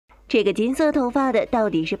这个金色头发的到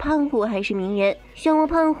底是胖虎还是鸣人？漩涡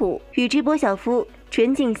胖虎与直播小夫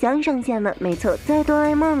纯静香上线了，没错，在哆啦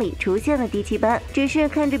A 梦里出现了第7班，只是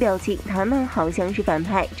看着表情，他们好像是反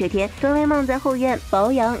派。这天，哆啦 A 梦在后院保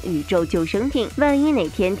养宇宙救生艇，万一哪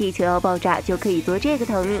天地球要爆炸，就可以做这个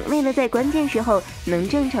逃命。为了在关键时候能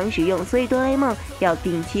正常使用，所以哆啦 A 梦要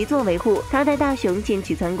定期做维护。他带大雄进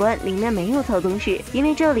去参观，里面没有操纵室，因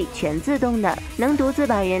为这里全自动的，能独自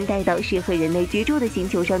把人带到适合人类居住的星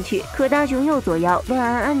球上去。可大雄右左摇乱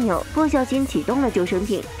按按钮，不小心启动了救生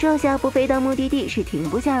艇，这下不飞到目的地是停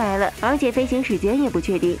不下来了，而且飞行时间也不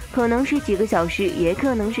确定，可能是几个小时，也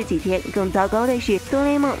可能是几天。更糟糕的是，哆啦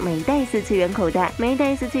A 梦没带4次元口袋，没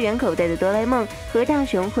带4次元口袋的哆啦 A 梦和大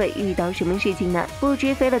雄会遇到什么事情呢？不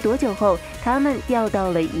知飞了多久后，他们掉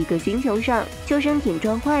到了一个星球上，救生艇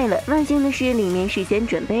撞坏了。万幸的是，里面事先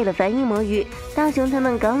准备了翻译魔语。大雄他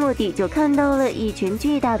们刚落地就看到了一群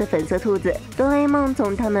巨大的粉色兔子，哆啦 A 梦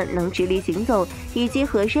从他们能直立行走以及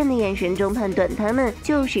和善的眼神中判断他们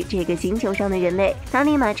就是这个星球上的人类。他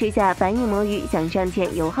立马吃下翻译魔语，想上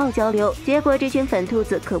前友好交流，结果这群粉兔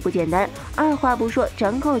子可不简单，二话不说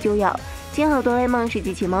张口就咬。幸好哆啦 A 梦是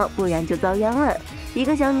机器猫，不然就遭殃了。一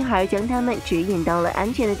个小女孩将他们指引到了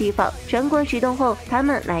安全的地方，穿过石洞后，他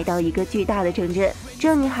们来到一个巨大的城镇。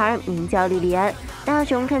这女孩名叫莉莉安。大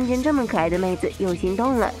雄看见这么可爱的妹子，又心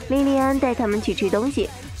动了。莉莉安带他们去吃东西，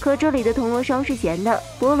可这里的铜锣烧是咸的，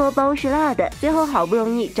菠萝包是辣的。最后好不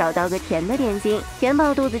容易找到个甜的点心，填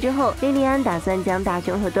饱肚子之后，莉莉安打算将大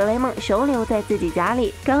雄和哆啦 A 梦收留在自己家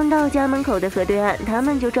里。刚到家门口的河对岸，他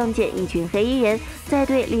们就撞见一群黑衣人在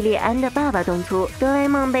对莉莉安的爸爸动粗。哆啦 A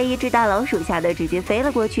梦被一只大老鼠吓得直接飞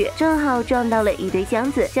了过去，正好撞到了一堆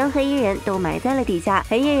箱子，将黑衣人都埋在了底下。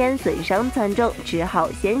黑衣人损伤惨重，只好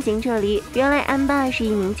先行撤离。原来安爸是一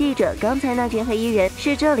名记者，刚才那群黑衣人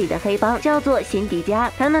是这里的黑帮，叫做辛迪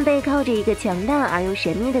加。他们背靠着一个强大而又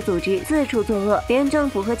神秘的组织，四处作恶，连政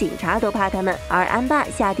府和警察都怕他们。而安爸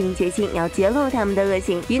下定决心要揭露他们的恶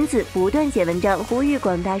行，因此不断写文章呼吁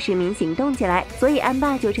广大市民行动起来。所以安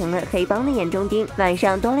爸就成了黑帮的眼中钉。晚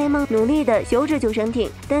上，哆啦 A 梦努力的修着救生艇，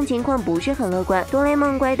但情况不是很乐观。哆啦 A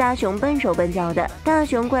梦怪大雄笨手笨脚的，大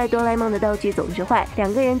雄怪哆啦 A 梦的道具总是坏，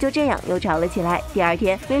两个人就这样又吵了起来。第二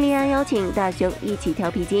天，莉莉安邀请大雄一起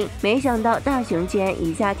跳皮筋，没想到大雄竟然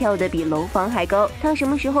一下跳得比楼房还高。他什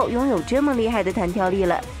么时候拥有这么厉害的弹跳力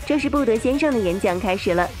了？这时布德先生的演讲开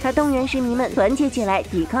始了，他动员市民们团结起来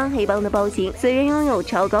抵抗黑帮的暴行。虽然拥有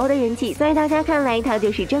超高的人气，在大家看来他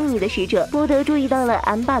就是正义的使者。布德注意到了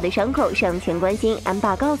安爸的伤口，上前关心。安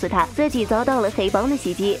爸告诉他自己遭到了黑帮的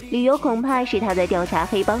袭击，理由恐怕是他在调查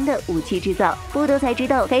黑帮的武器制造。布德才知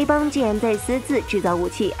道黑帮竟然在私自制造武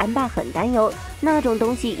器，安爸很担忧。那种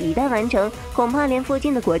东西一旦完成，恐怕连附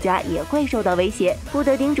近的国家也会受到威胁。布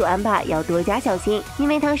德叮嘱安爸要多加小心，因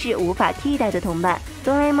为他是无法替代的同伴。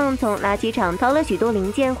哆啦 A 梦从垃圾场淘了许多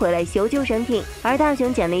零件回来修救生艇，而大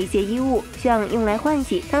雄捡了一些衣物，想用来换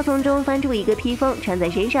洗。他从中翻出一个披风穿在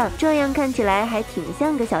身上，这样看起来还挺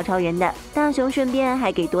像个小超人的。大雄顺便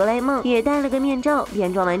还给哆啦 A 梦也戴了个面罩。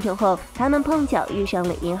变装完成后，他们碰巧遇上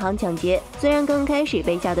了银行抢劫。虽然刚开始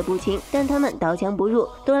被吓得不轻，但他们刀枪不入。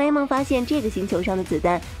哆啦 A 梦发现这个星球上的子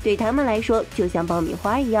弹对他们来说就像爆米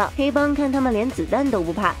花一样。黑帮看他们连子弹都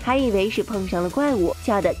不怕，还以为是碰上了怪物，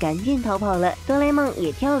吓得赶紧逃跑了。哆啦 A 梦也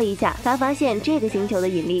跳了一下，他发现这个星球的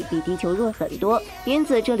引力比地球弱很多，因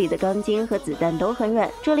此这里的钢筋和子弹都很软，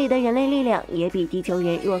这里的人类力量也比地球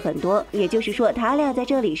人弱很多。也就是说，他俩在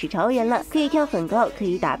这里是超人了，可以跳很高，可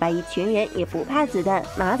以打败一群人，也不怕子弹。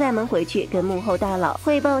马仔们回去跟幕后大佬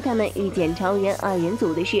汇报他们遇见超人二人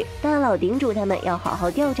组的事，大佬叮嘱他们要好好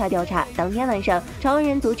调查调查。当天晚上，超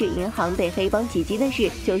人阻止银行被黑帮袭击的事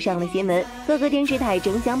就上了新闻，各个电视台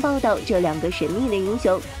争相报道这两个神秘的英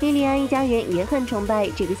雄。莉莉安一家人也很崇拜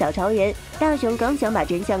这个小超人。大雄刚想把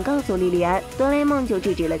真相告诉莉莉安，哆啦 A 梦就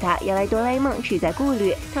制止了他。原来哆啦 A 梦是在顾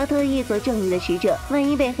虑，他特意做正义的使者，万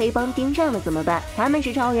一被黑帮盯上了怎么办？他们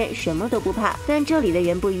是超人，什么都不怕，但这里的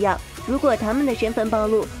人不一样，如果他们的身份暴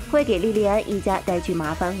露，会给莉莉安一家带去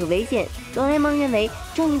麻烦和危险。哆啦 A 梦认为，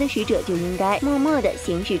正义的使者就应该默默地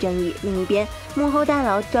行使正义。另一边，幕后大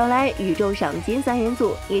佬找来宇宙赏金三人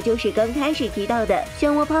组，也就是刚开始提到的漩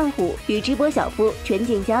涡胖虎与直播小夫纯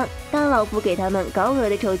静香。大佬夫给他们高额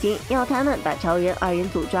的酬金，要他们把超人二人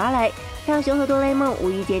组抓来。大雄和哆啦 A 梦无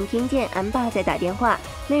意间听见安爸在打电话，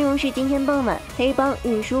内容是今天傍晚黑帮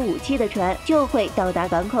运输武器的船就会到达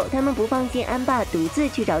港口，他们不放心安爸独自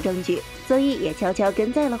去找证据，所以也悄悄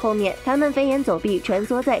跟在了后面。他们飞檐走壁，穿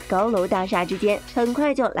梭在高楼大厦之间，很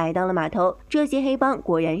快就来到了码头。这些黑帮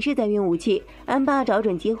果然是在运武器，安爸找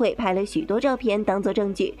准机会拍了许多照片当做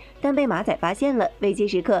证据，但被马仔发现了。危急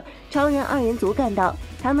时刻，超人二人组赶到，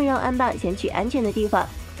他们让安爸先去安全的地方，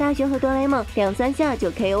大雄和哆啦 A 梦2-3下就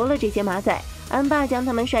KO 了这些马仔。安爸将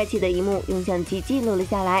他们帅气的一幕用相机记录了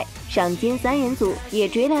下来。赏金3人组也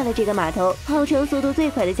追来了这个码头，号称速度最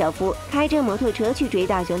快的小夫开着摩托车去追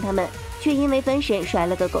大雄他们，却因为分神摔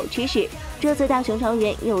了个狗吃屎。这次大雄超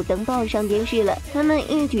人又登报上电视了，他们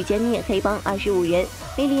一举歼灭黑帮25人。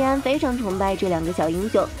莉莉安非常崇拜这2个小英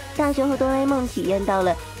雄，大雄和哆啦 A 梦体验到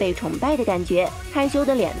了被崇拜的感觉，害羞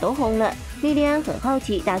的脸都红了。莉莉安很好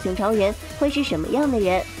奇大雄超人会是什么样的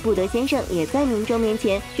人，布德先生也在民众面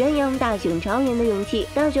前宣扬大雄超人的勇气。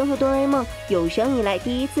大雄和哆啦 A 梦有生以来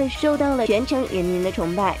第一次受到了全城人民的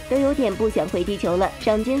崇拜，都有点不想回地球了。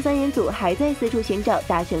赏金3人组还在四处寻找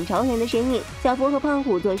大雄超人的身影，小夫和胖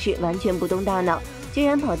虎做事完全不动大脑，居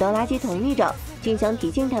然跑到垃圾桶里找。静香提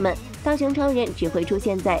醒他们，大雄超人只会出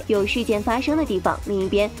现在有事件发生的地方。另一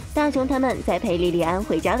边，大雄他们在陪莉莉安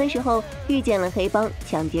回家的时候，遇见了黑帮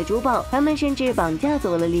抢劫珠宝，他们甚至绑架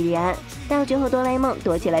走了莉莉安。大雄和哆啦 A 梦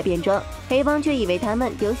躲起来变装，黑帮却以为他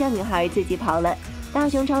们丢下女孩自己跑了。大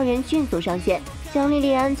雄超人迅速上线，将莉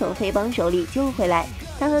莉安从黑帮手里救回来。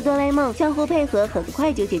他和哆啦 A 梦相互配合，很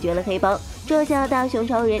快就解决了黑帮。这下大雄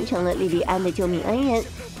超人成了莉莉安的救命恩人。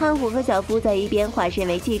胖虎和小夫在一边化身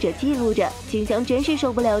为记者记录着。静香真是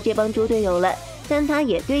受不了这帮猪队友了，但他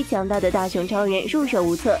也对强大的大雄超人束手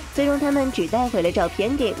无策，最终他们只带回了照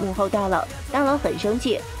片给幕后大佬。大佬很生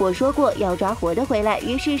气，我说过要抓活的回来，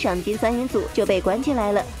于是赏金3人组就被关起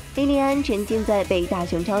来了。莉莉安沉浸在被大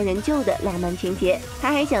雄超人救的浪漫情节，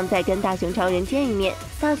她还想再跟大雄超人见一面。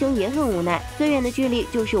大雄也很无奈，最远的距离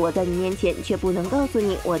就是我在你面前，却不能告诉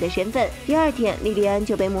你我的身份。第2天，莉莉安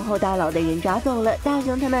就被幕后大佬的人抓走了，大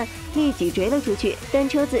雄他们立即追了出去，但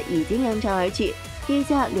车子已经扬长而去。地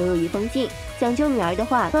下留有一封信，想救女儿的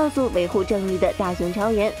话，告诉维护正义的大雄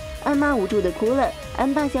超人。安妈无助的哭了。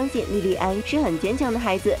安爸相信莉莉安是很坚强的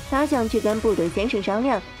孩子，他想去跟布德先生商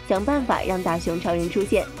量，想办法让大雄超人出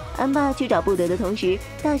现。安爸去找布德的同时，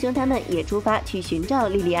大雄他们也出发去寻找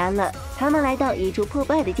莉莉安了。他们来到一处破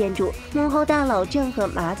败的建筑，幕后大佬正和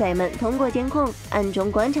马仔们通过监控暗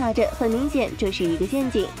中观察着，很明显这是一个陷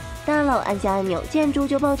阱。大佬按下按钮，建筑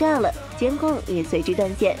就爆炸了，监控也随之断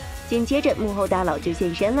线。紧接着幕后大佬就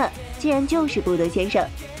现身了，竟然就是布德先生。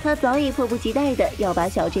他早已迫不及待的要把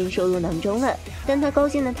小镇收入囊中了，但他高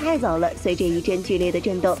兴的太早了。随着一阵剧烈的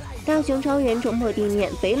震动，大雄超人冲破地面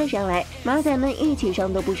飞了上来，马仔们一起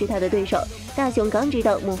上都不是他的对手。大雄刚知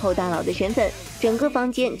道幕后大佬的身份，整个房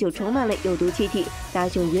间就充满了有毒气体，大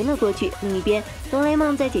雄晕了过去。另一边，哆啦 A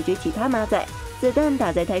梦在解决其他马仔，子弹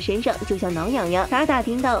打在他身上就像挠痒痒。他打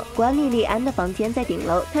听到关莉莉安的房间在顶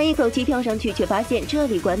楼，他一口气跳上去，却发现这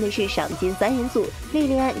里关的是赏金3人组，莉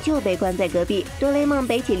莉安就被关在隔壁。哆啦 A 梦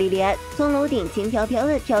背起莉莉安，从楼顶轻飘飘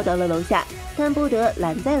的跳到了楼下，但布德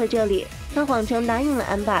拦在了这里。他谎称答应了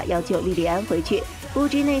安爸要救莉莉安回去，不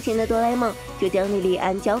知内情的哆啦 A 梦就将莉莉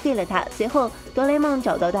安交给了他。随后哆啦 A 梦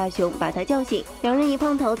找到大雄，把他叫醒，两人一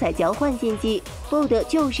碰头才交换信息。布德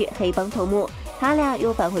就是黑帮头目，他俩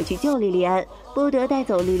又返回去救莉莉安。布德带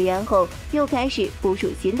走莉莉安后，又开始部署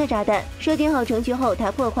新的炸弹。设定好程序后，他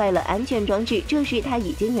破坏了安全装置，这时他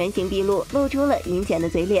已经原形毕露，露出了阴险的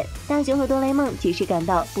嘴脸。大雄和哆啦 A 梦及时赶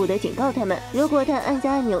到，布德警告他们，如果他按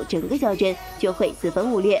下按钮，整个小镇就会四分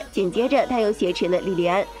五裂。紧接着他又挟持了莉莉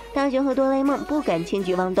安，大雄和哆啦 A 梦不敢轻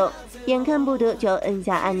举妄动，眼看布德就要摁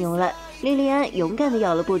下按钮了。莉莉安勇敢地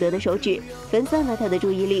咬了布德的手指，分散了他的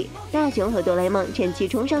注意力。大雄和哆啦 A 梦趁机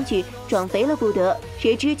冲上去撞飞了布德，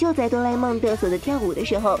谁知就在哆啦 A 梦嘚瑟的跳舞的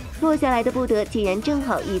时候，落下来的布德竟然正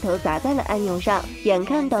好一头砸在了按钮上，眼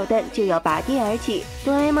看导弹就要拔地而起，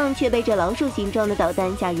哆啦 A 梦却被这老鼠形状的导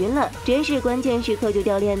弹吓晕了，真是关键时刻就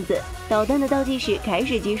掉链子。导弹的倒计时开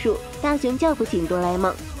始计数，大雄叫不醒哆啦 A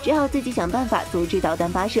梦，只好自己想办法阻止导弹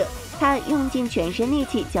发射。他用尽全身力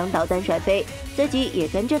气将导弹甩飞，自己也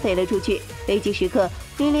跟着飞了出去。危急时刻，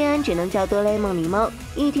莉莉安只能叫哆啦 A 梦狸猫。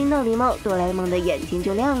一听到狸猫，哆啦 A 梦的眼睛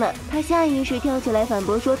就亮了，他下意识跳起来反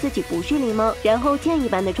驳说自己不是狸猫，然后箭一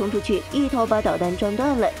般的冲出去，一头把导弹撞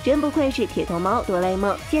断了。真不愧是铁头猫哆啦 A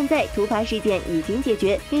梦。现在突发事件已经解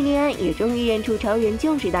决，莉莉安也终于认出超人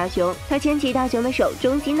就是大雄。他牵起大雄的手，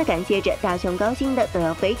衷心的感谢着。大雄高兴的都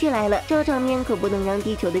要飞起来了，这场面可不能让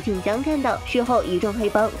地球的静香看到。事后一众黑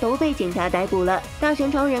帮都被警察逮捕了，大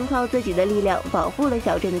雄超人靠自己的力量保护了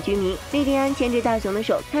小镇的居民。莉莉安牵着大雄的手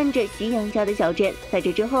手看着夕阳下的小镇。在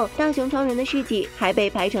这之后，大雄超人的事迹还被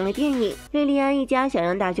拍成了电影。莉莉安一家想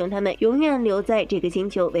让大雄他们永远留在这个星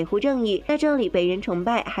球维护正义，在这里被人崇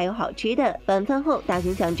拜，还有好吃的。晚饭后，大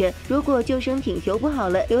雄想着如果救生艇修不好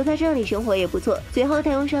了，留在这里生活也不错。随后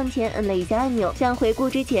他用上前摁了一下按钮，想回顾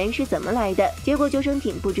之前是怎么来的。结果救生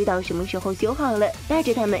艇不知道什么时候修好了，带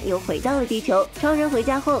着他们又回到了地球。超人回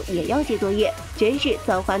家后也要写作业，真是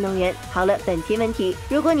造化弄人。好了，本期问题：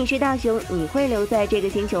如果你是大雄，你会留在这个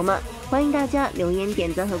星球吗？欢迎大家留言、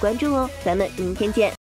点赞和关注哦，咱们明天见。